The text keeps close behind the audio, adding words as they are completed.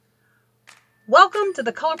Welcome to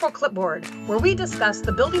the Colorful Clipboard, where we discuss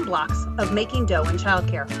the building blocks of making dough in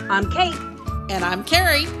childcare. I'm Kate. And I'm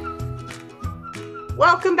Carrie.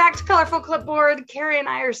 Welcome back to Colorful Clipboard. Carrie and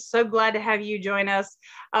I are so glad to have you join us.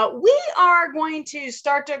 We are going to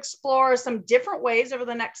start to explore some different ways over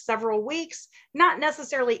the next several weeks, not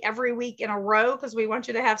necessarily every week in a row, because we want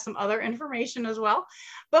you to have some other information as well,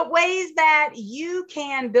 but ways that you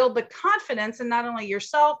can build the confidence in not only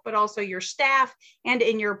yourself, but also your staff and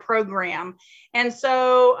in your program. And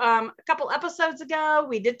so a couple episodes ago,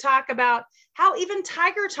 we did talk about how even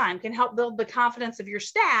Tiger Time can help build the confidence of your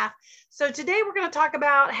staff. So today we're going to talk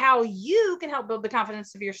about how you can help build the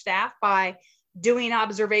confidence of your staff by doing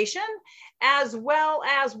observation, as well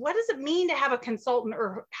as what does it mean to have a consultant,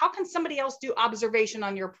 or how can somebody else do observation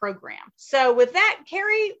on your program? So with that,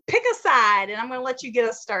 Carrie, pick a side and I'm going to let you get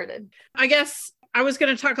us started. I guess I was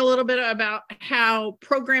going to talk a little bit about how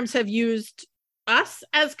programs have used us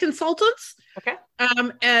as consultants. Okay.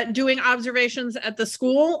 At doing observations at the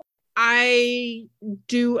school. I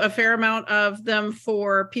do a fair amount of them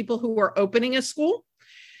for people who are opening a school.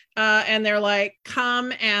 And they're like,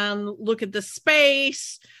 come and look at the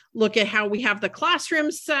space, look at how we have the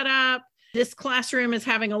classroom set up. This classroom is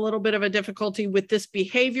having a little bit of a difficulty with this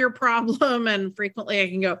behavior problem. And frequently I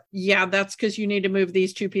can go, yeah, that's because you need to move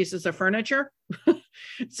these two pieces of furniture.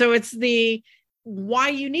 So it's why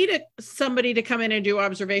you need somebody to come in and do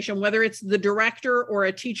observation, whether it's the director or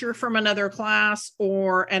a teacher from another class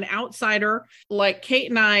or an outsider like Kate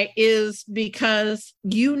and I, is because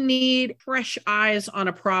you need fresh eyes on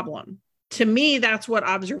a problem. To me, that's what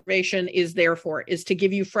observation is there for, is to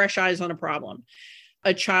give you fresh eyes on a problem.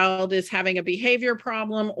 A child is having a behavior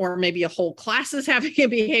problem, or maybe a whole class is having a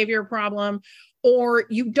behavior problem, or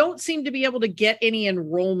you don't seem to be able to get any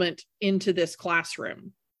enrollment into this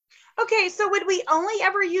classroom. Okay, so would we only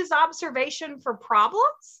ever use observation for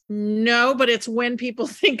problems? No, but it's when people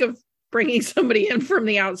think of bringing somebody in from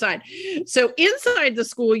the outside. So inside the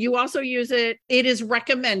school, you also use it. It is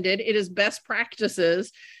recommended. It is best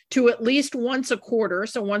practices to at least once a quarter,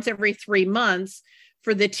 so once every 3 months,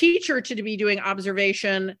 for the teacher to be doing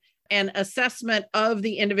observation and assessment of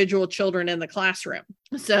the individual children in the classroom.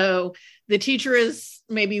 So the teacher is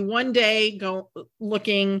maybe one day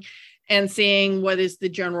looking and seeing what is the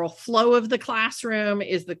general flow of the classroom.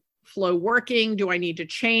 Is the flow working? Do I need to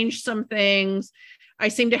change some things? I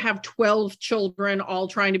seem to have 12 children all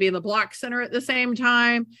trying to be in the block center at the same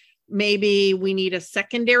time. Maybe we need a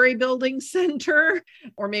secondary building center,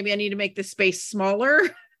 or maybe I need to make the space smaller.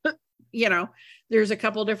 There's a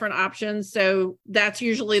couple different options. So that's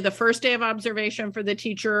usually the first day of observation for the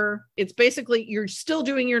teacher. It's basically, you're still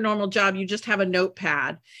doing your normal job. You just have a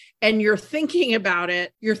notepad and you're thinking about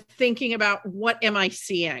it. You're thinking about, what am I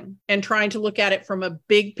seeing, and trying to look at it from a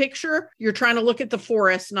big picture. You're trying to look at the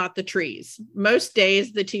forest, not the trees. Most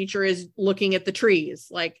days the teacher is looking at the trees.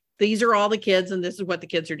 Like, these are all the kids and this is what the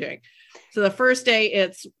kids are doing. So the first day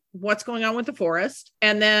it's what's going on with the forest.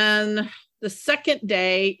 And then the second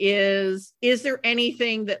day is there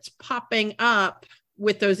anything that's popping up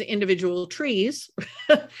with those individual trees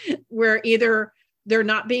where either they're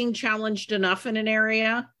not being challenged enough in an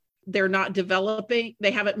area, they're not developing, they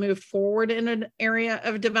haven't moved forward in an area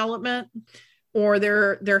of development, or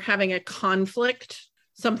they're having a conflict,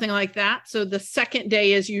 something like that. So the second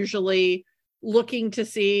day is usually looking to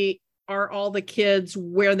see, are all the kids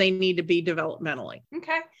where they need to be developmentally?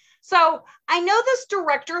 Okay. So I know this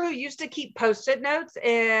director who used to keep Post-it notes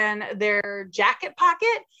in their jacket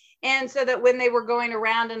pocket. And so that when they were going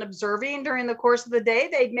around and observing during the course of the day,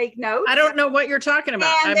 they'd make notes. I don't know what you're talking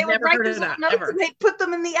about. And they would write those notes and they'd put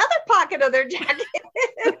them in the other pocket of their jacket.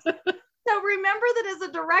 So remember that as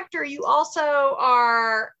a director, you also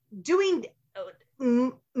are doing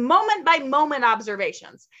moment by moment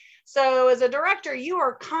observations. So as a director, you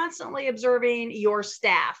are constantly observing your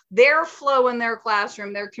staff, their flow in their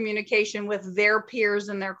classroom, their communication with their peers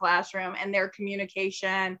in their classroom, and their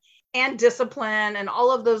communication and discipline and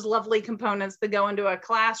all of those lovely components that go into a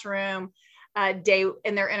classroom day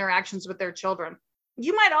in their interactions with their children.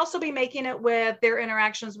 You might also be making it with their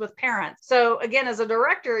interactions with parents. So again, as a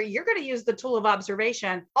director, you're going to use the tool of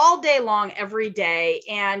observation all day long, every day.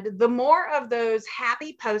 And the more of those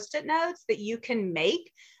happy Post-it notes that you can make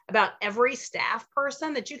about every staff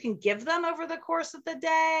person that you can give them over the course of the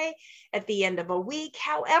day, at the end of a week,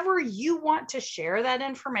 however you want to share that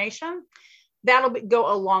information, that'll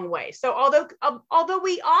go a long way. So although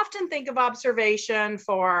we often think of observation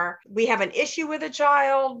for, we have an issue with a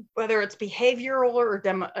child, whether it's behavioral or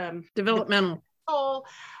developmental, rehearsal.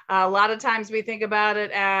 A lot of times we think about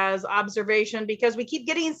it as observation because we keep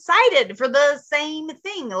getting cited for the same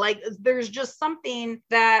thing. Like there's just something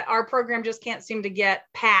that our program just can't seem to get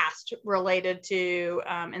past related to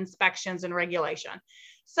inspections and regulation.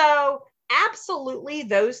 So absolutely,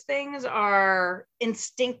 those things are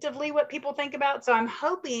instinctively what people think about. So I'm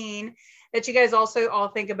hoping that you guys also all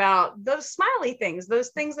think about those smiley things,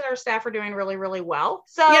 those things that our staff are doing really, really well.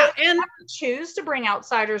 So yeah, and choose to bring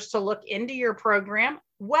outsiders to look into your program,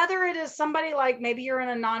 whether it is somebody like maybe you're in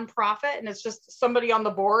a nonprofit and it's just somebody on the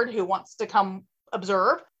board who wants to come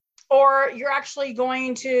observe, or you're actually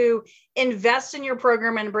going to invest in your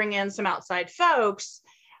program and bring in some outside folks.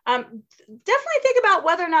 Definitely think about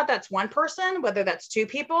whether or not that's one person, whether that's two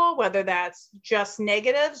people, whether that's just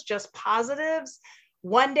negatives, just positives,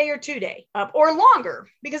 1 day or 2 day, or longer,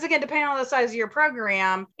 because again, depending on the size of your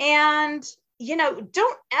program. And, you know,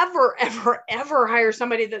 don't ever, ever, ever hire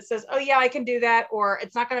somebody that says, oh yeah, I can do that, or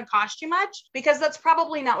it's not going to cost you much, because that's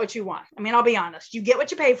probably not what you want. I mean, I'll be honest, you get what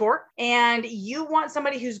you pay for, and you want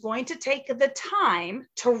somebody who's going to take the time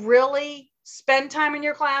to really spend time in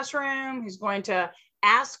your classroom, who's going to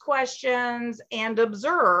ask questions and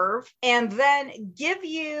observe, and then give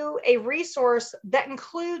you a resource that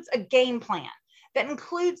includes a game plan, that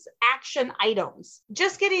includes action items.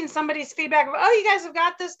 Just getting somebody's feedback of, oh, you guys have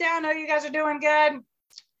got this down. Oh, you guys are doing good.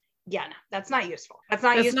 Yeah, no, that's not useful. That's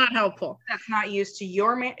not helpful. That's not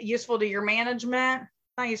useful to your management.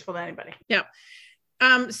 Not useful to anybody. Yeah.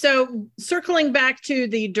 So circling back to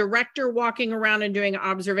the director walking around and doing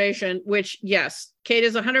observation, which yes, Kate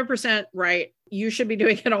is 100% right. You should be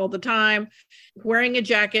doing it all the time. Wearing a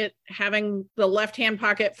jacket, having the left-hand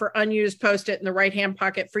pocket for unused Post-it and the right-hand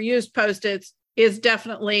pocket for used Post-its is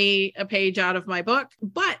definitely a page out of my book.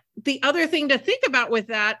 But the other thing to think about with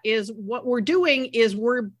that is what we're doing is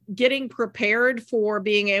we're getting prepared for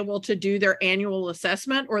being able to do their annual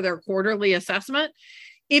assessment or their quarterly assessment.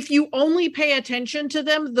 If you only pay attention to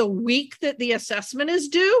them the week that the assessment is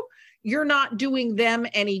due, you're not doing them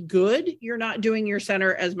any good. You're not doing your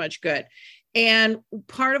center as much good. And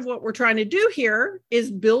part of what we're trying to do here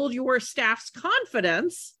is build your staff's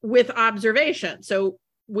confidence with observation. So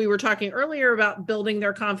we were talking earlier about building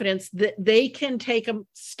their confidence that they can take a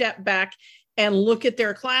step back and look at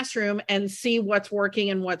their classroom and see what's working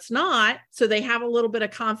and what's not. So they have a little bit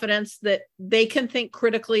of confidence that they can think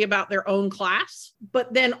critically about their own class.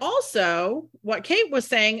 But then also what Kate was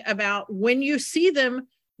saying about when you see them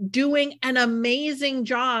doing an amazing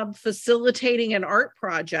job facilitating an art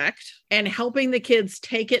project and helping the kids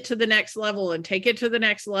take it to the next level and take it to the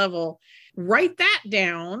next level, write that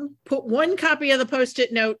down, put one copy of the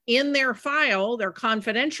Post-it note in their file, their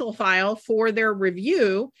confidential file for their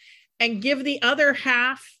review, and give the other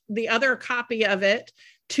half, the other copy of it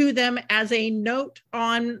to them as a note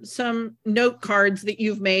on some note cards that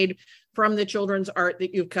you've made from the children's art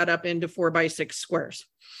that you've cut up into 4x6 squares.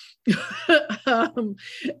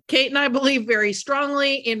 Kate and I believe very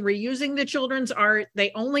strongly in reusing the children's art.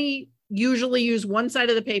 They only usually use one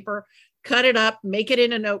side of the paper, cut it up, make it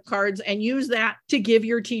into note cards, and use that to give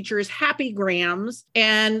your teachers happy grams.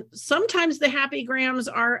 And sometimes the happy grams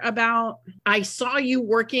are about, I saw you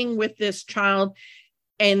working with this child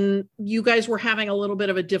and you guys were having a little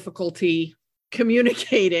bit of a difficulty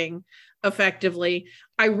communicating effectively.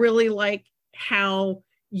 I really like how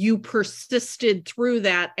you persisted through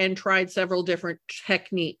that and tried several different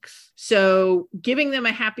techniques. So giving them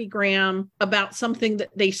a happy gram about something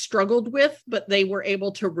that they struggled with, but they were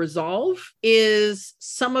able to resolve is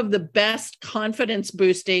some of the best confidence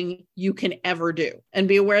boosting you can ever do. And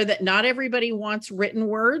be aware that not everybody wants written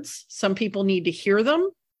words. Some people need to hear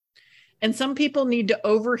them. And some people need to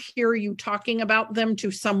overhear you talking about them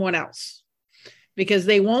to someone else, because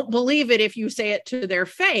they won't believe it if you say it to their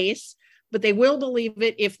face, but they will believe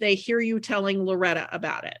it if they hear you telling Loretta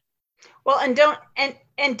about it. Well, and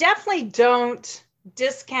definitely don't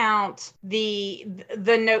discount the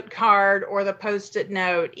note card or the Post-it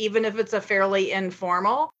note, even if it's a fairly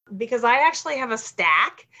informal, because I actually have a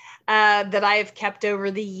stack that I have kept over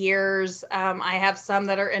the years. I have some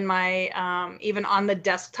that are in my, even on the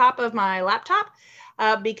desktop of my laptop,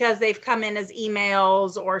 because they've come in as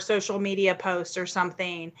emails or social media posts or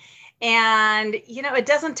something. And, you know, it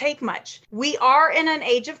doesn't take much. We are in an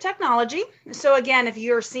age of technology. So again, if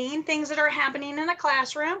you're seeing things that are happening in a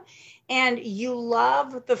classroom and you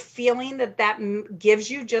love the feeling that gives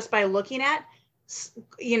you just by looking at,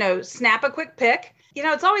 you know, snap a quick pic. You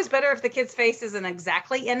know, it's always better if the kid's face isn't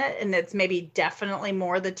exactly in it and it's maybe definitely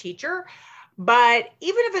more the teacher. But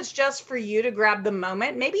even if it's just for you to grab the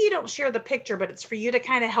moment, maybe you don't share the picture, but it's for you to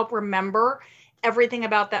kind of help remember everything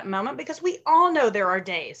about that moment, because we all know there are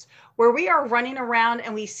days where we are running around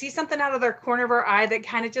and we see something out of the corner of our eye that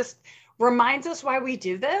kind of just reminds us why we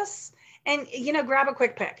do this. And, grab a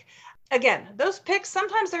quick pick. Again, those picks,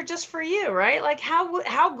 sometimes they're just for you, right? Like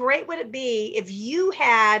how great would it be if you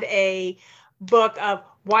had a book of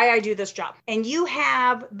why I do this job, and you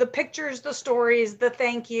have the pictures, the stories, the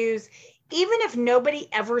thank yous, even if nobody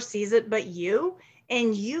ever sees it but you,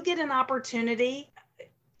 and you get an opportunity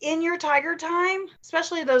in your Tiger Time,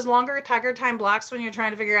 especially those longer Tiger Time blocks when you're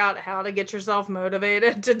trying to figure out how to get yourself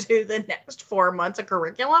motivated to do the next 4 months of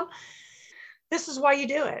curriculum. This is why you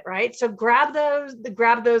do it, right? So grab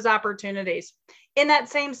those opportunities. In that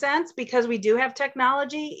same sense, because we do have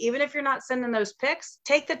technology, even if you're not sending those pics,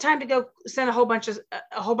 take the time to go send a whole bunch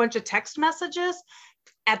of text messages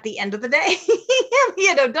at the end of the day.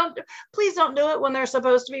 Please don't do it when they're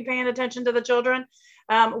supposed to be paying attention to the children.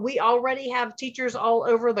 We already have teachers all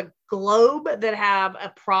over the globe that have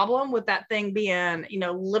a problem with that thing being,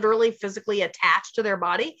 literally physically attached to their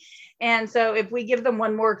body. And so if we give them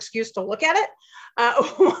one more excuse to look at it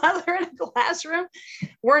while they're in a classroom,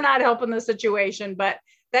 we're not helping the situation. But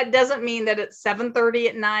that doesn't mean that it's 7:30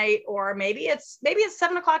 at night, or maybe it's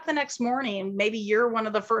 7:00 the next morning. Maybe you're one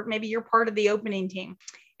of the first, maybe you're part of the opening team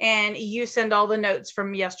and you send all the notes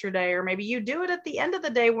from yesterday, or maybe you do it at the end of the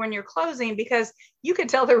day when you're closing, because you could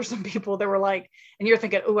tell there were some people that were like, and you're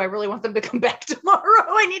thinking, oh, I really want them to come back tomorrow.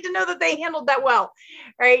 I need to know that they handled that well,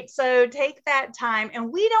 right? So take that time,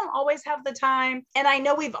 and we don't always have the time. And I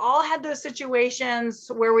know we've all had those situations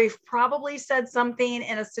where we've probably said something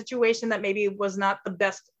in a situation that maybe was not the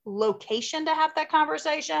best location to have that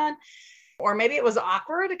conversation, or maybe it was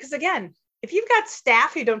awkward, because again, if you've got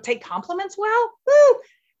staff who don't take compliments well,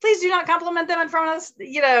 please do not compliment them in front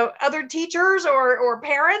of, other teachers or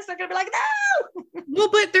parents. They're going to be like, no. Well,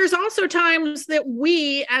 but there's also times that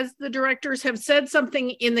we, as the directors, have said something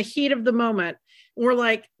in the heat of the moment. We're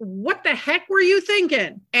like, what the heck were you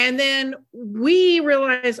thinking? And then we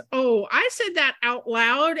realize, oh, I said that out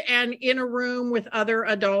loud and in a room with other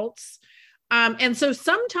adults. And so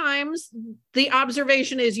sometimes the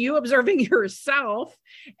observation is you observing yourself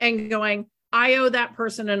and going, I owe that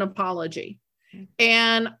person an apology.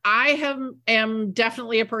 And I am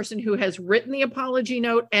definitely a person who has written the apology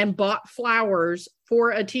note and bought flowers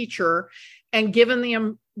for a teacher and given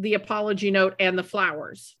them the apology note and the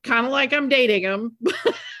flowers, kind of like I'm dating them.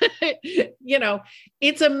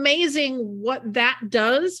 It's amazing what that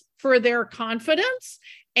does for their confidence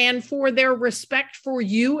and for their respect for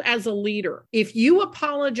you as a leader. If you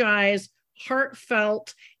apologize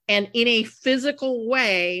heartfelt and in a physical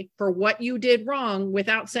way for what you did wrong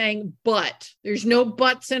without saying, but, there's no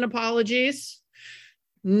buts in apologies.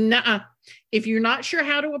 Nuh-uh. If you're not sure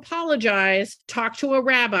how to apologize, talk to a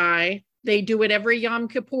rabbi. They do it every Yom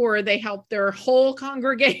Kippur. They help their whole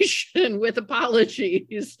congregation with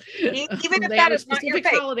apologies. Even if that is not your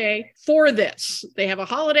holiday for this. They have a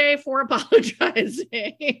holiday for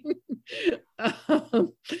apologizing.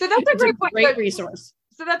 So that's a great resource.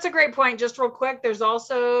 So that's a great point. Just real quick, there's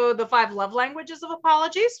also the 5 love languages of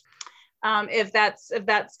apologies. If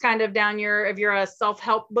that's kind of down if you're a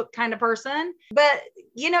self-help book kind of person. But,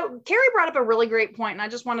 Carrie brought up a really great point, and I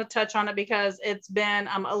just want to touch on it because it's been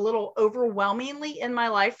a little overwhelmingly in my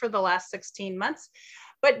life for the last 16 months.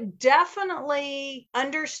 But definitely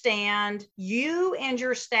understand you and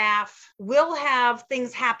your staff will have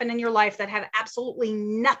things happen in your life that have absolutely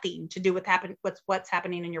nothing to do with what's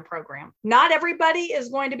happening in your program. Not everybody is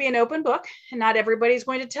going to be an open book, and not everybody is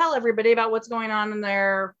going to tell everybody about what's going on in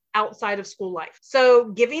their outside of school life.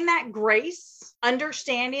 So giving that grace,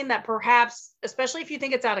 understanding that perhaps, especially if you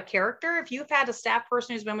think it's out of character, if you've had a staff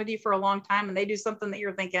person who's been with you for a long time and they do something that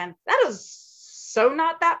you're thinking, that is so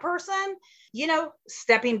not that person,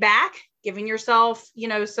 stepping back, giving yourself,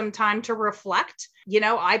 some time to reflect.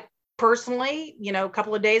 I personally, a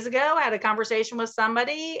couple of days ago, I had a conversation with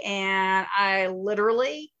somebody and I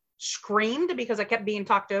literally screamed because I kept being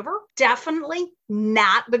talked over. Definitely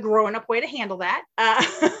not the growing up way to handle that.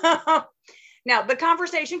 Now the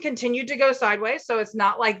conversation continued to go sideways. So it's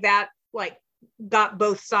not like that, got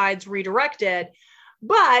both sides redirected.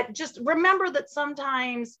 But just remember that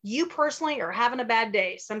sometimes you personally are having a bad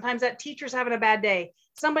day. Sometimes that teacher's having a bad day.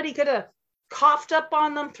 Somebody could have coughed up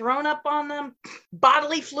on them, thrown up on them,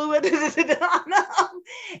 bodily fluid on them.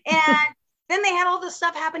 And then they had all this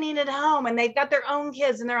stuff happening at home and they've got their own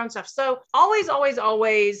kids and their own stuff. So always, always,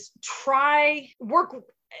 always work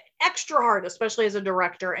extra hard, especially as a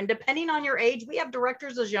director. And depending on your age, we have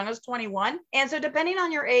directors as young as 21. And so depending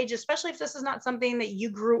on your age, especially if this is not something that you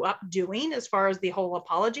grew up doing as far as the whole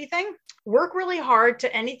apology thing, work really hard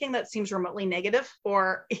to anything that seems remotely negative,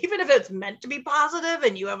 or even if it's meant to be positive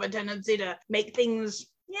and you have a tendency to make things,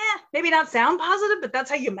 maybe not sound positive, but that's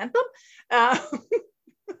how you meant them.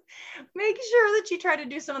 Make sure that you try to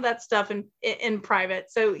do some of that stuff in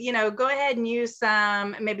private. So, go ahead and use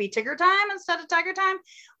some maybe Tigger time instead of Tiger time,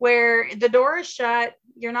 where the door is shut.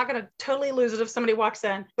 You're not going to totally lose it if somebody walks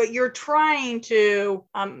in, but you're trying to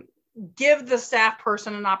give the staff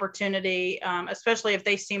person an opportunity, especially if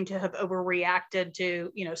they seem to have overreacted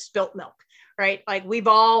to, spilt milk, right? Like we've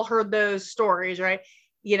all heard those stories, right?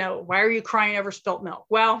 Why are you crying over spilt milk?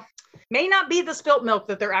 Well, may not be the spilt milk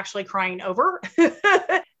that they're actually crying over.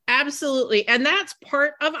 Absolutely. And that's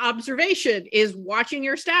part of observation, is watching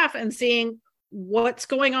your staff and seeing what's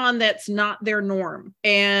going on that's not their norm.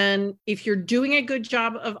 And if you're doing a good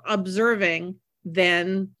job of observing,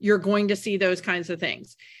 then you're going to see those kinds of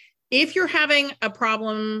things. If you're having a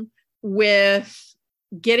problem with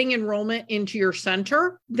getting enrollment into your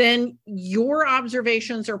center, then your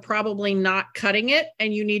observations are probably not cutting it,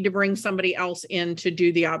 and you need to bring somebody else in to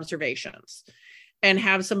do the observations and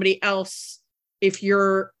have somebody else if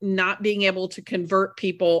you're not being able to convert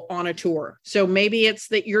people on a tour. So maybe it's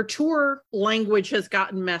that your tour language has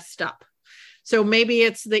gotten messed up. So maybe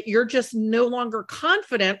it's that you're just no longer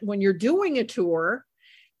confident when you're doing a tour.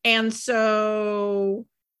 And so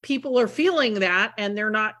people are feeling that and they're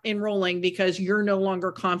not enrolling because you're no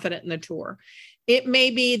longer confident in the tour. It may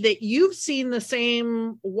be that you've seen the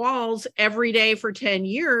same walls every day for 10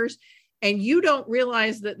 years and you don't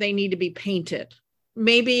realize that they need to be painted.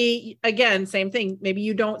 Maybe, again, same thing. Maybe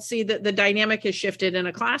you don't see that the dynamic has shifted in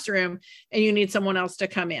a classroom and you need someone else to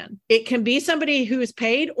come in. It can be somebody who's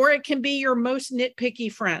paid, or it can be your most nitpicky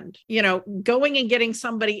friend, going and getting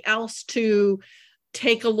somebody else to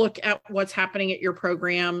take a look at what's happening at your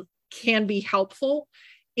program can be helpful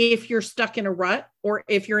if you're stuck in a rut or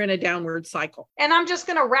if you're in a downward cycle. And I'm just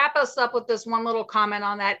going to wrap us up with this one little comment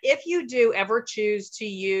on that. If you do ever choose to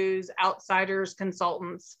use outsiders,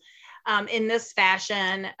 consultants, in this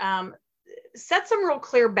fashion, set some real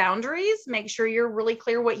clear boundaries. Make sure you're really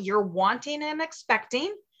clear what you're wanting and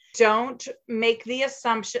expecting. Don't make the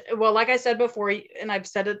assumption. Well, like I said before, and I've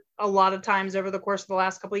said it a lot of times over the course of the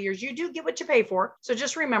last couple of years, you do get what you pay for. So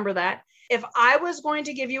just remember that. If I was going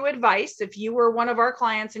to give you advice, if you were one of our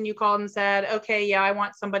clients and you called and said, okay, yeah, I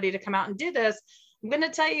want somebody to come out and do this, I'm going to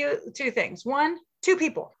tell you two things. One, 2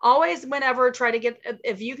 people. Always, whenever, try to get,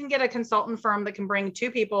 if you can get a consultant firm that can bring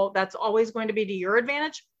 2 people, that's always going to be to your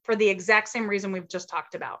advantage for the exact same reason we've just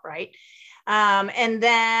talked about, right? And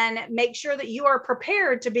then make sure that you are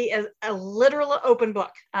prepared to be a literal open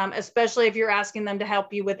book, especially if you're asking them to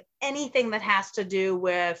help you with anything that has to do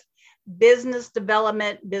with business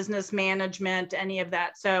development, business management, any of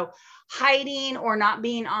that. So hiding or not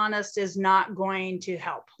being honest is not going to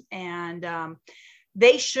help. And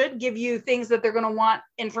they should give you things that they're going to want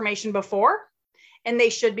information before, and they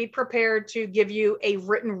should be prepared to give you a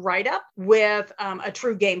written write-up with a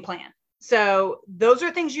true game plan. So those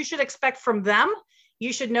are things you should expect from them.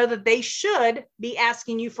 You should know that they should be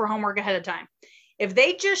asking you for homework ahead of time. If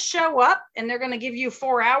they just show up and they're going to give you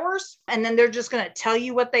 4 hours and then they're just going to tell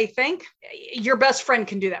you what they think, your best friend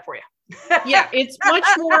can do that for you. Yeah, it's much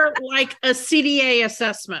more like a CDA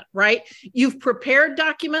assessment, right? You've prepared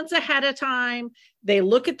documents ahead of time. They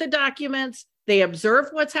look at the documents, they observe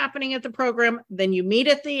what's happening at the program, then you meet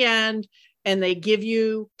at the end and they give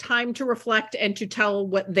you time to reflect and to tell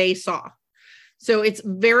what they saw. So it's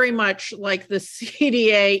very much like the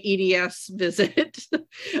CDA EDS visit.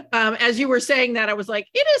 As you were saying that, I was like,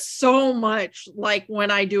 it is so much like when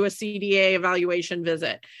I do a CDA evaluation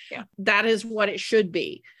visit. Yeah. That is what it should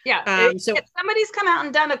be. Yeah. So if somebody's come out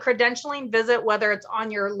and done a credentialing visit, whether it's on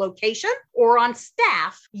your location or on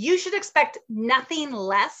staff, you should expect nothing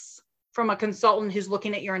less from a consultant who's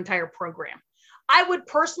looking at your entire program. I would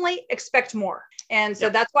personally expect more. And so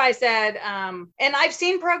that's why I said, and I've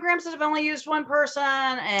seen programs that have only used one person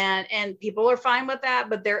and people are fine with that,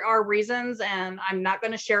 but there are reasons, and I'm not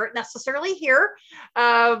going to share it necessarily here.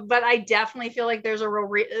 But I definitely feel like there's a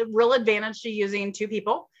real advantage to using 2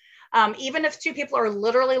 people. Even if 2 people are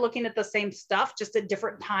literally looking at the same stuff, just at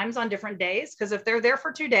different times on different days, because if they're there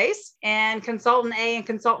for 2 days and consultant A and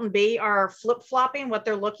consultant B are flip-flopping what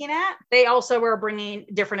they're looking at, they also are bringing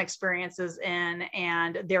different experiences in,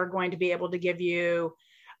 and they're going to be able to give you,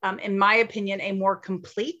 in my opinion, a more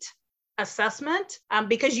complete assessment,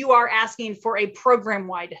 because you are asking for a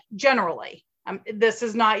program-wide, generally, This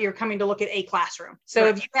is not, you're coming to look at a classroom. So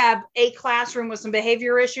if you have a classroom with some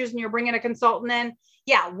behavior issues and you're bringing a consultant in,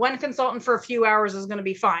 yeah, one consultant for a few hours is going to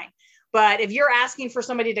be fine. But if you're asking for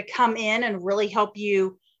somebody to come in and really help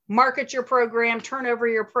you market your program, turn over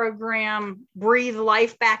your program, breathe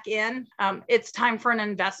life back in, it's time for an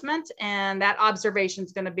investment. And that observation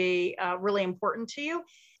is going to be really important to you.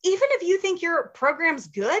 Even if you think your program's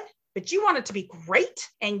good, but you want it to be great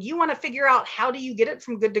and you want to figure out how do you get it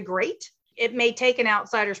from good to great, it may take an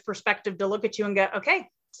outsider's perspective to look at you and go, okay,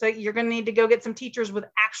 so you're going to need to go get some teachers with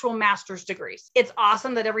actual master's degrees. It's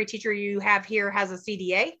awesome that every teacher you have here has a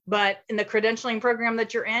CDA, but in the credentialing program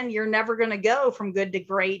that you're in, you're never going to go from good to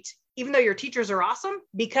great, even though your teachers are awesome,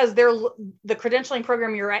 because the credentialing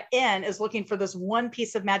program you're in is looking for this one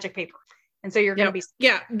piece of magic paper. And so you're going to be.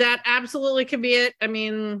 Yeah, that absolutely can be it. I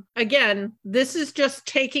mean, again, this is just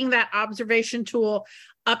taking that observation tool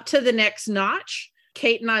up to the next notch.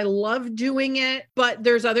 Kate and I love doing it, but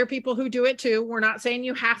there's other people who do it too. We're not saying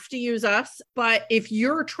you have to use us, but if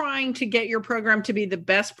you're trying to get your program to be the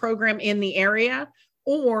best program in the area,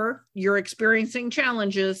 or you're experiencing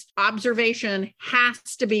challenges, observation has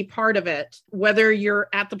to be part of it, whether you're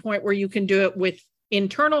at the point where you can do it with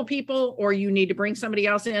internal people or you need to bring somebody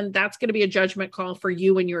else in. That's going to be a judgment call for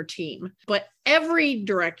you and your team. But every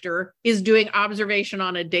director is doing observation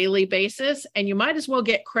on a daily basis, and you might as well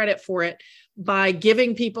get credit for it by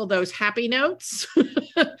giving people those happy notes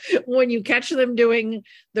when you catch them doing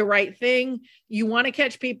the right thing. You want to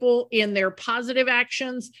catch people in their positive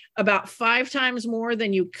actions about 5 times more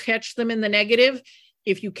than you catch them in the negative.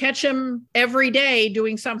 If you catch them every day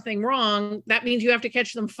doing something wrong, that means you have to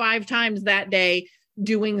catch them 5 times that day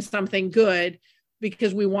doing something good,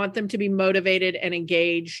 because we want them to be motivated and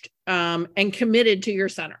engaged and committed to your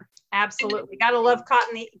center. Absolutely. Got to love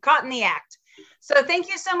caught in the act. So thank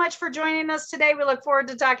you so much for joining us today. We look forward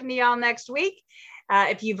to talking to y'all next week.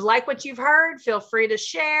 If you've liked what you've heard, feel free to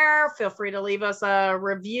share. Feel free to leave us a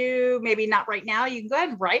review. Maybe not right now. You can go ahead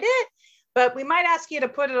and write it, but we might ask you to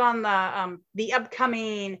put it on the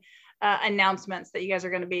upcoming announcements that you guys are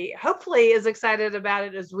going to be hopefully as excited about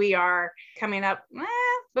it as we are coming up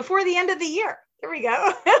before the end of the year. There we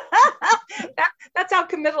go. That's how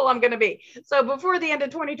committal I'm going to be. So before the end of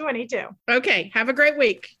 2022. Okay. Have a great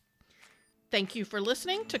week. Thank you for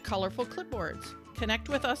listening to Colorful Clipboards. Connect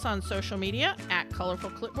with us on social media at Colorful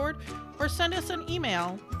Clipboard, or send us an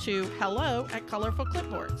email to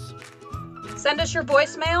hello@colorfulclipboards. Send us your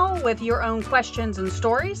voicemail with your own questions and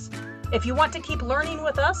stories. If you want to keep learning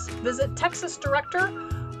with us, visit Texas Director,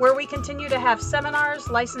 where we continue to have seminars,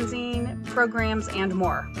 licensing, programs, and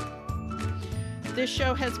more. This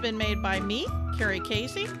show has been made by me, Carrie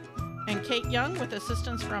Casey, and Kate Young, with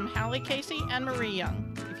assistance from Hallie Casey and Marie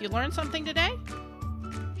Young. If you learned something today,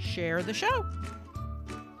 share the show.